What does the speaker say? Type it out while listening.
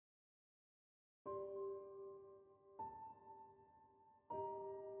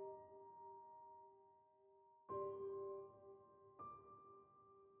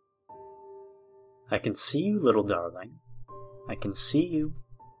I can see you, little darling. I can see you.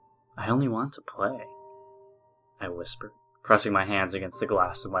 I only want to play, I whispered, pressing my hands against the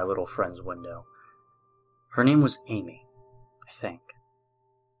glass of my little friend's window. Her name was Amy, I think.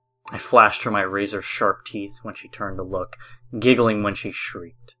 I flashed her my razor-sharp teeth when she turned to look, giggling when she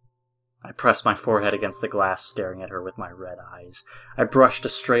shrieked. I pressed my forehead against the glass, staring at her with my red eyes. I brushed a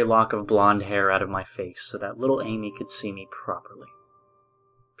stray lock of blonde hair out of my face so that little Amy could see me properly.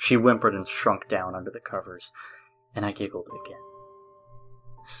 She whimpered and shrunk down under the covers, and I giggled again.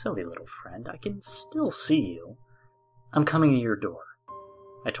 Silly little friend, I can still see you. I'm coming to your door,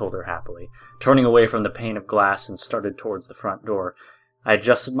 I told her happily, turning away from the pane of glass and started towards the front door. I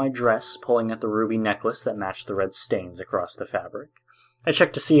adjusted my dress, pulling at the ruby necklace that matched the red stains across the fabric. I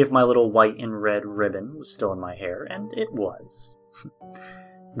checked to see if my little white and red ribbon was still in my hair, and it was.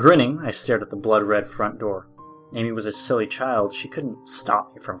 Grinning, I stared at the blood-red front door. Amy was a silly child. She couldn't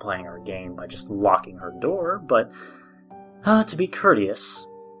stop me from playing our game by just locking her door, but, to be courteous,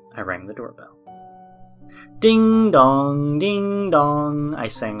 I rang the doorbell. Ding dong, I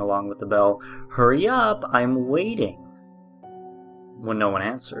sang along with the bell. Hurry up, I'm waiting. When no one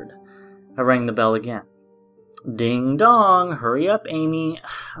answered, I rang the bell again. Ding dong, hurry up, Amy.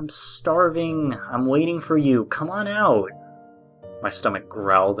 I'm starving. I'm waiting for you. Come on out. My stomach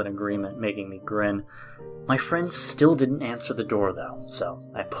growled in agreement, making me grin. My friend still didn't answer the door, though, so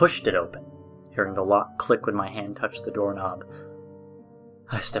I pushed it open, hearing the lock click when my hand touched the doorknob.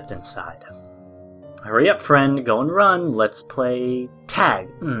 I stepped inside. Hurry up, friend. Go and run. Let's play tag.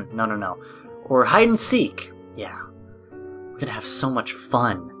 No. Or hide and seek. Yeah. We're gonna have so much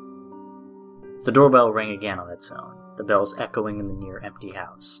fun. The doorbell rang again on its own, the bells echoing in the near-empty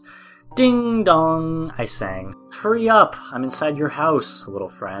house. Ding dong, I sang. Hurry up, I'm inside your house, little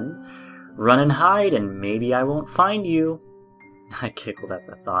friend. Run and hide, and maybe I won't find you. I giggled at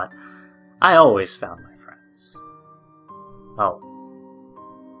the thought. I always found my friends. Always.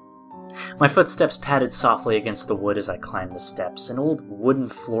 My footsteps padded softly against the wood as I climbed the steps, an old wooden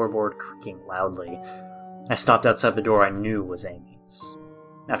floorboard creaking loudly. I stopped outside the door I knew was Amy's.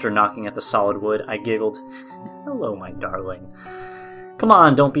 After knocking at the solid wood, I giggled. Hello, my darling. Come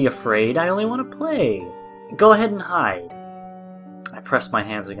on, don't be afraid. I only want to play. Go ahead and hide. I pressed my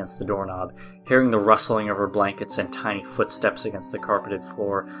hands against the doorknob, hearing the rustling of her blankets and tiny footsteps against the carpeted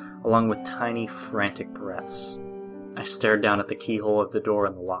floor, along with tiny, frantic breaths. I stared down at the keyhole of the door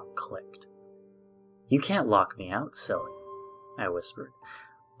and the lock clicked. You can't lock me out, silly, I whispered.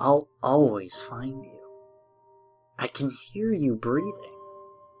 I'll always find you. I can hear you breathing.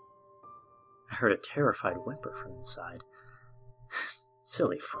 I heard a terrified whimper from inside.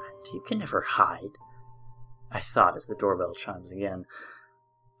 Silly friend, you can never hide, I thought as the doorbell chimes again.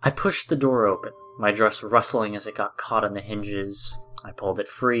 I pushed the door open, my dress rustling as it got caught on the hinges. I pulled it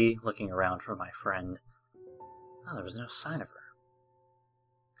free, looking around for my friend. Oh, there was no sign of her.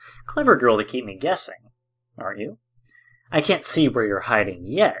 Clever girl to keep me guessing, aren't you? I can't see where you're hiding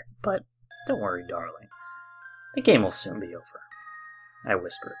yet, but don't worry, darling. The game will soon be over, I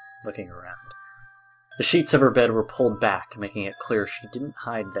whispered, looking around. The sheets of her bed were pulled back, making it clear she didn't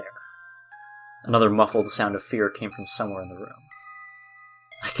hide there. Another muffled sound of fear came from somewhere in the room.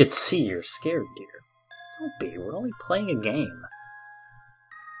 I could see you're scared, dear. Don't be, we're only playing a game.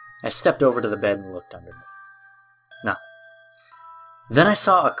 I stepped over to the bed and looked under me. Nothing. Then I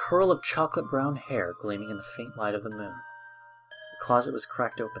saw a curl of chocolate brown hair gleaming in the faint light of the moon. The closet was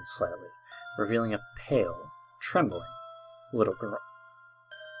cracked open slightly, revealing a pale, trembling little girl.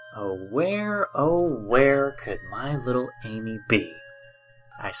 Oh, where could my little Amy be?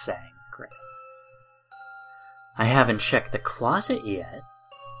 I sang, grinning. I haven't checked the closet yet.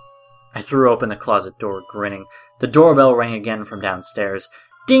 I threw open the closet door, grinning. The doorbell rang again from downstairs.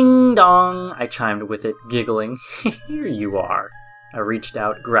 Ding dong, I chimed with it, giggling. Here you are. I reached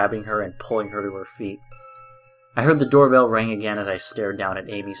out, grabbing her and pulling her to her feet. I heard the doorbell ring again as I stared down at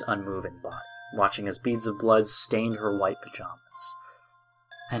Amy's unmoving body, watching as beads of blood stained her white pajamas.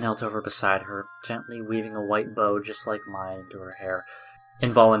 I knelt over beside her, gently weaving a white bow just like mine into her hair,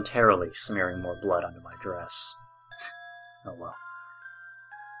 involuntarily smearing more blood onto my dress. Oh well.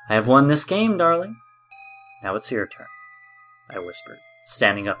 I have won this game, darling. Now it's your turn, I whispered,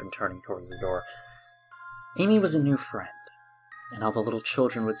 standing up and turning towards the door. Amy was a new friend, and all the little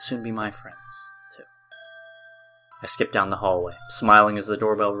children would soon be my friends, too. I skipped down the hallway, smiling as the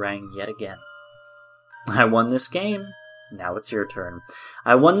doorbell rang yet again. I won this game. Now it's your turn.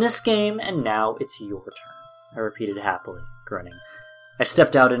 I won this game, and now it's your turn, I repeated happily, grinning. I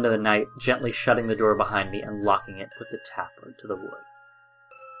stepped out into the night, gently shutting the door behind me and locking it with the tapper to the wood.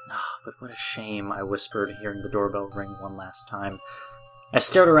 Ah, but what a shame, I whispered, hearing the doorbell ring one last time. I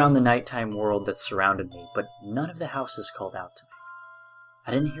stared around the nighttime world that surrounded me, but none of the houses called out to me.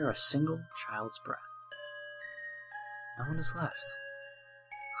 I didn't hear a single child's breath. No one is left.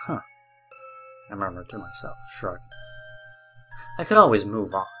 Huh, I murmured to myself, shrugging. I could always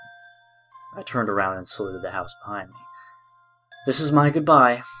move on. I turned around and saluted the house behind me. This is my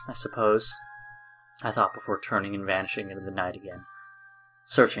goodbye, I suppose, I thought before turning and vanishing into the night again,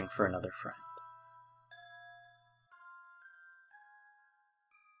 searching for another friend.